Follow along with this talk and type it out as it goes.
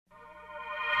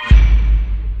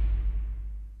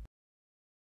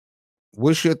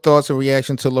What's your thoughts and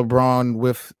reaction to LeBron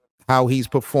with how he's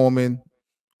performing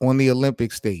on the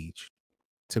Olympic stage?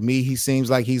 To me, he seems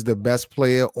like he's the best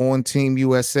player on Team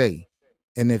USA.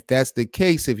 And if that's the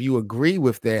case, if you agree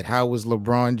with that, how is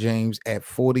LeBron James at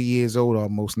 40 years old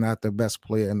almost not the best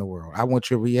player in the world? I want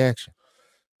your reaction.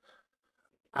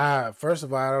 First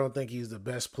of all, I don't think he's the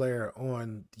best player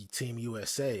on the Team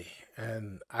USA,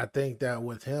 and I think that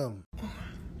with him,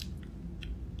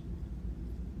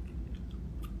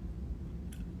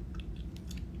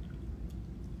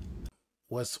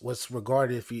 what's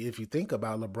regarded, if you think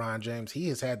about LeBron James, he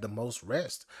has had the most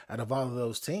rest out of all of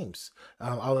those teams,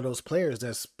 all of those players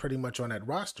that's pretty much on that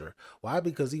roster. Why?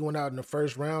 Because he went out in the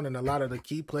first round, and a lot of the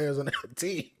key players on that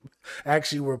team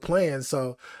actually were playing.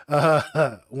 So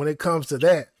when it comes to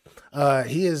that,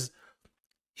 he is.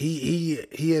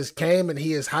 He has came and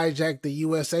he has hijacked the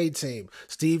USA team.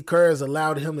 Steve Kerr has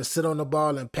allowed him to sit on the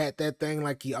ball and pat that thing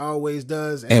like he always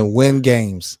does, And win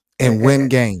games. And win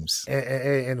games.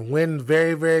 And win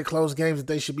very, very close games that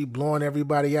they should be blowing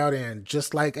everybody out in,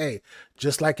 just like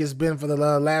it's been for the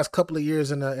last couple of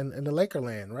years in the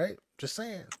Lakerland, right? Just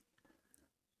saying.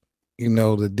 You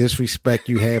know, the disrespect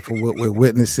you have for what we're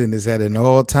witnessing is at an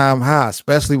all-time high,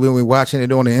 especially when we're watching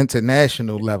it on an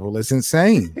international level. It's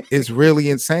insane. It's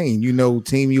really insane. You know,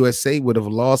 Team USA would have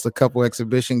lost a couple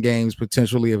exhibition games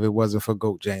potentially if it wasn't for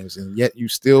GOAT James, and yet you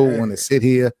still want to sit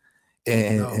here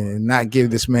and not give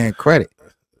this man credit.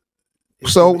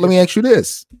 So let me ask you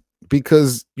this,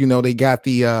 because, you know, they got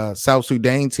the South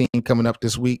Sudan team coming up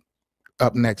this week,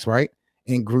 up next, right?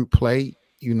 In group play,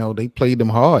 you know, they played them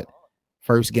hard.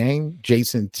 First game,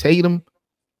 Jason Tatum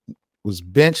was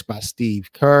benched by Steve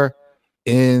Kerr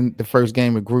in the first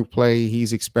game of group play.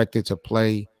 He's expected to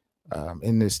play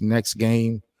in this next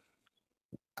game.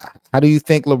 How do you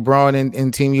think LeBron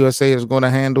and Team USA is going to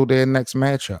handle their next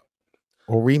matchup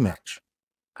or rematch?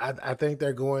 I think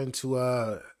they're going to.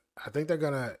 I think they're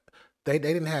gonna. They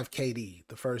didn't have KD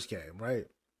the first game, right?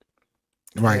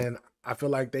 Right. And I feel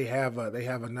like they have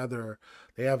another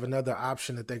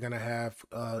option that they're gonna have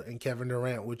in Kevin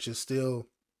Durant, which is still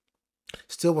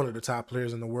one of the top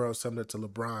players in the world, similar to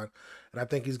LeBron. And I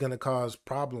think he's going to cause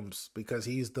problems because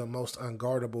he's the most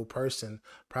unguardable person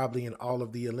probably in all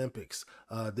of the Olympics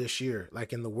this year.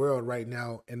 Like in the world right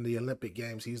now in the Olympic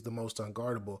Games, he's the most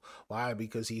unguardable. Why?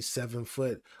 Because he's 7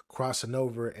 foot crossing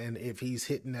over. And if he's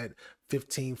hitting that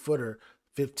 15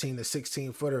 to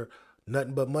 16 footer,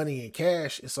 nothing but money and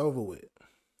cash, it's over with.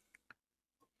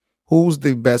 Who's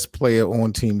the best player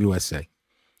on Team USA?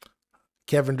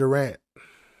 Kevin Durant.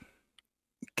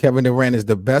 Kevin Durant is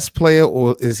the best player,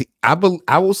 or is he? I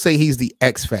will say he's the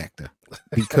X factor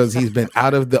because he's been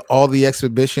out of all the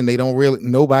exhibition.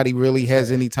 Nobody really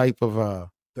has any type of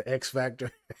the X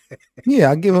factor. Yeah,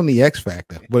 I'll give him the X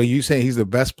factor. But are you saying he's the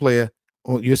best player?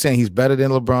 Or you're saying he's better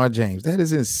than LeBron James? That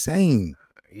is insane.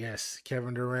 Yes,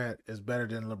 Kevin Durant is better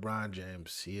than LeBron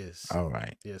James. He is. All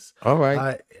right. Yes. All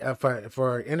right.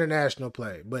 For international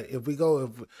play, but if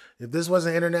this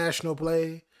wasn't international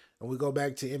play and we go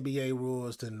back to NBA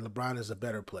rules, then LeBron is a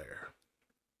better player.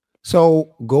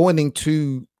 So going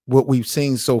into what we've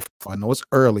seen so far, I know it's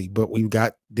early, but we've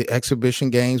got the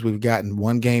exhibition games. We've gotten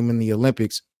one game in the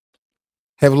Olympics.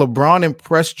 Have LeBron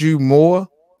impressed you more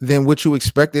than what you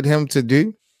expected him to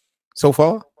do so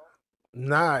far?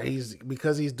 Nah,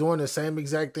 because he's doing the same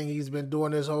exact thing he's been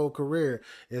doing his whole career.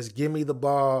 Is give me the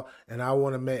ball and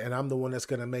I'm the one that's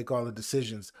gonna make all the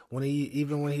decisions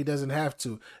even when he doesn't have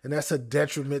to. And that's a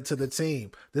detriment to the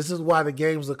team. This is why the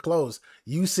games are close.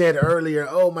 You said earlier,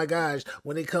 oh my gosh,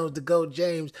 when it comes to GOAT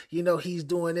James, you know, he's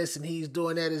doing this and he's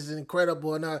doing that is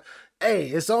incredible. And hey,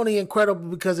 it's only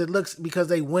incredible because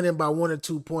they winning by 1 or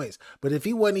 2 points. But if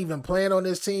he wasn't even playing on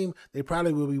this team, they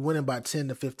probably would be winning by 10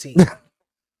 to 15.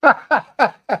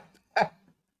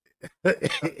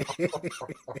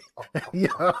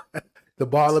 Yeah, the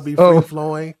ball will be free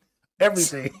flowing,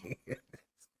 everything.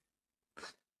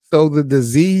 So the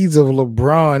disease of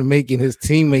LeBron making his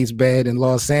teammates bad in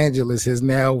Los Angeles has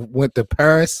now went to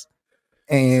Paris,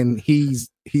 and he's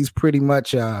pretty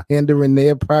much hindering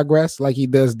their progress like he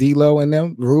does D'Lo and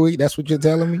them. Rui, that's what you're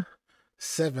telling me?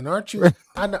 7, aren't you?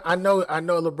 I know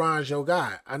LeBron's your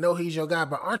guy. I know he's your guy,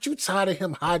 but aren't you tired of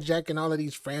him hijacking all of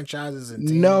these franchises and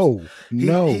teams? No.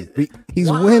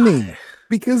 He's winning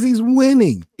because he's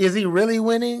winning. Is he really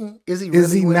winning? Is he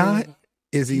winning? Not?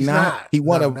 Is he not? He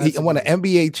won an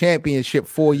NBA championship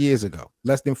 4 years ago,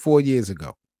 less than 4 years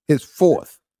ago. His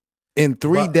 4th in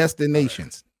 3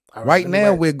 destinations. Right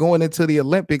now, we're going into the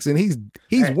Olympics, and he's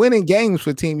winning games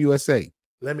for Team USA.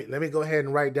 Let me go ahead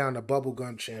and write down the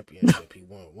bubblegum championship. He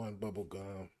won one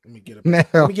bubblegum. Let Now,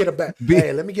 let me get a back. B,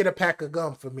 Hey, let me get a pack of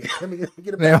gum for me. Let me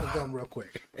get a pack of gum real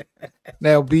quick.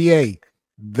 now, BA,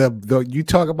 the you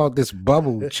talk about this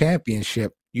bubble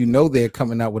championship. You know they're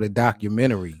coming out with a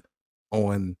documentary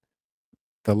on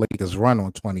the Lakers run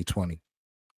on 2020.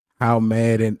 How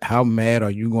mad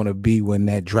are you going to be when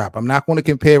that drop? I'm not going to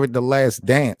compare it to Last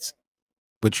Dance,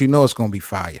 but you know it's going to be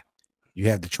fire. You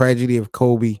have the tragedy of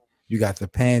Kobe. You got the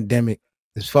pandemic.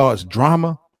 As far as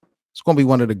drama, it's going to be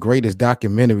one of the greatest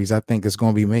documentaries I think it's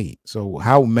going to be made. So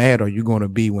how mad are you going to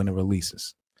be when it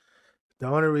releases? The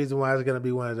only reason why it's going to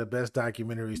be one of the best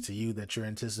documentaries to you that you're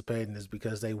anticipating is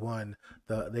because they won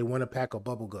a pack of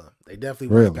bubble gum. They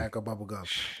definitely won a pack of bubble gum.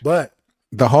 But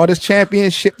the hardest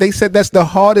championship, they said that's the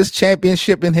hardest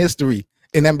championship in history,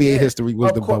 in NBA history,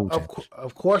 was the bubble championship.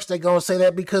 Of course they're going to say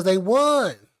that because they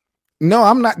won. No,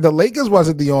 I'm not. The Lakers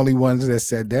wasn't the only ones that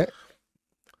said that.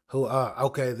 Who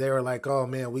okay, they were like, oh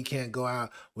man, we can't go out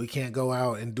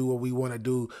and do what we want to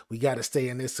do. We got to stay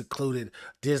in this secluded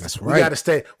Disney. That's right.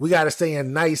 We got to stay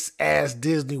in nice ass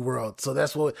Disney World. So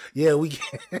that's what, yeah, we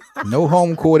no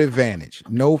home court advantage,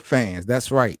 no fans. That's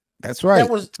right. That's right.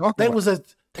 They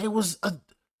was a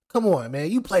come on, man.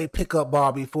 You played pickup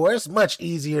ball before. It's much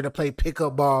easier to play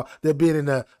pickup ball than being in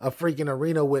a freaking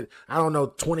arena with, I don't know,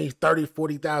 20, 30,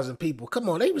 40,000 people. Come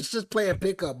on, they was just playing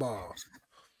pickup ball.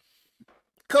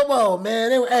 Come on, man.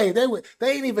 They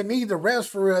didn't even need the refs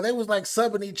for real. They was like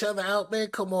subbing each other out, man.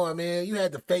 Come on, man. You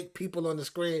had the fake people on the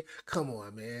screen. Come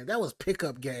on, man. That was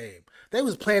pickup game. They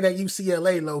was playing at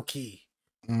UCLA low key.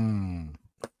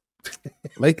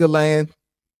 Lakerland,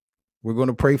 we're going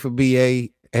to pray for BA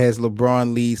as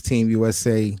LeBron leads Team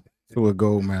USA to a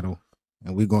gold medal.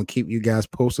 And we're going to keep you guys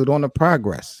posted on the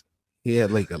progress here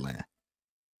at Lakerland.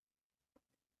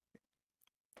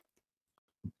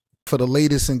 For the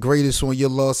latest and greatest on your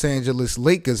Los Angeles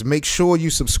Lakers, make sure you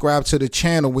subscribe to the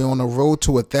channel. We're on the road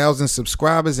to 1,000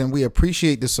 subscribers, and we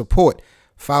appreciate the support.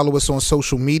 Follow us on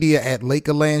social media at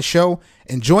Lakerland Show,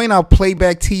 and join our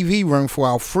Playback TV room for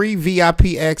our free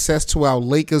VIP access to our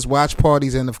Lakers watch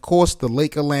parties and, of course, the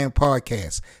Lakerland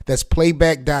podcast. That's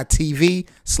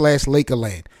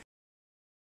playback.tv/Lakerland.